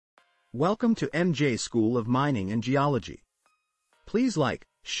Welcome to MJ School of Mining and Geology. Please like,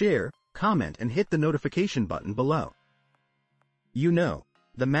 share, comment and hit the notification button below. You know,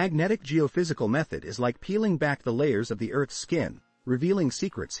 the magnetic geophysical method is like peeling back the layers of the Earth's skin, revealing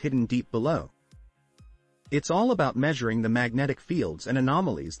secrets hidden deep below. It's all about measuring the magnetic fields and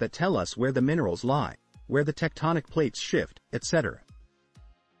anomalies that tell us where the minerals lie, where the tectonic plates shift, etc.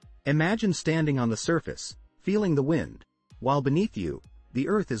 Imagine standing on the surface, feeling the wind, while beneath you, the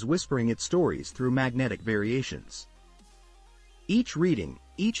Earth is whispering its stories through magnetic variations. Each reading,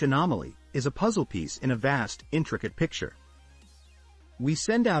 each anomaly, is a puzzle piece in a vast, intricate picture. We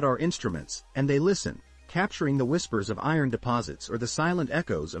send out our instruments, and they listen, capturing the whispers of iron deposits or the silent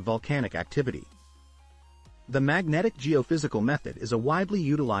echoes of volcanic activity. The magnetic geophysical method is a widely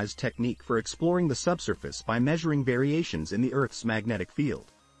utilized technique for exploring the subsurface by measuring variations in the Earth's magnetic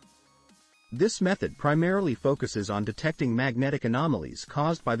field. This method primarily focuses on detecting magnetic anomalies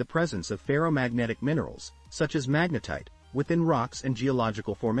caused by the presence of ferromagnetic minerals, such as magnetite, within rocks and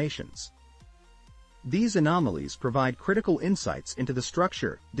geological formations. These anomalies provide critical insights into the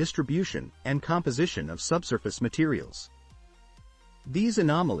structure, distribution, and composition of subsurface materials. These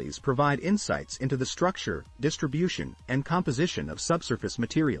anomalies provide insights into the structure, distribution, and composition of subsurface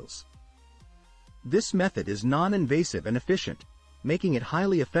materials. This method is non-invasive and efficient, making it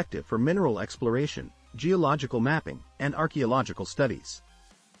highly effective for mineral exploration, geological mapping, and archaeological studies.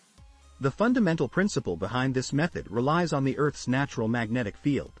 The fundamental principle behind this method relies on the Earth's natural magnetic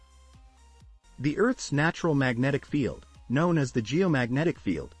field. The Earth's natural magnetic field, known as the geomagnetic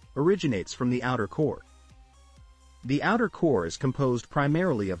field, originates from the outer core. The outer core is composed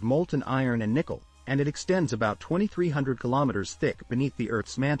primarily of molten iron and nickel, and it extends about 2,300 kilometers thick beneath the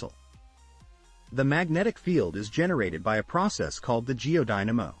Earth's mantle. The magnetic field is generated by a process called the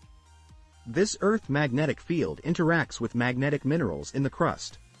geodynamo. This Earth magnetic field interacts with magnetic minerals in the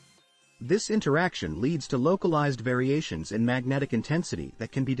crust. This interaction leads to localized variations in magnetic intensity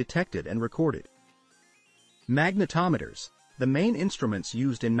that can be detected and recorded. Magnetometers, the main instruments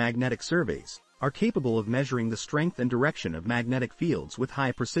used in magnetic surveys, are capable of measuring the strength and direction of magnetic fields with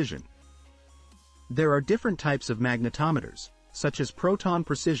high precision. There are different types of magnetometers, such as proton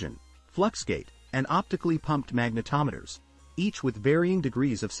precision, fluxgate, and optically pumped magnetometers, each with varying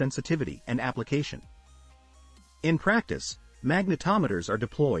degrees of sensitivity and application. In practice, magnetometers are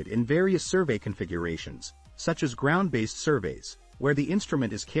deployed in various survey configurations, such as ground-based surveys, where the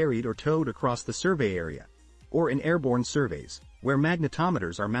instrument is carried or towed across the survey area, or in airborne surveys, where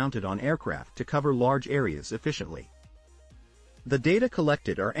magnetometers are mounted on aircraft to cover large areas efficiently. The data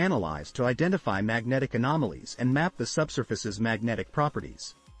collected are analyzed to identify magnetic anomalies and map the subsurface's magnetic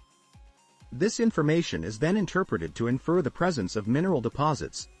properties. This information is then interpreted to infer the presence of mineral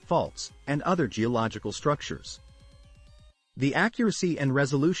deposits, faults, and other geological structures. The accuracy and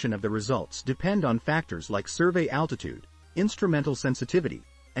resolution of the results depend on factors like survey altitude, instrumental sensitivity,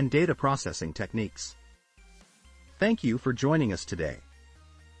 and data processing techniques. Thank you for joining us today.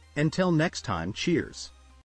 Until next time, cheers.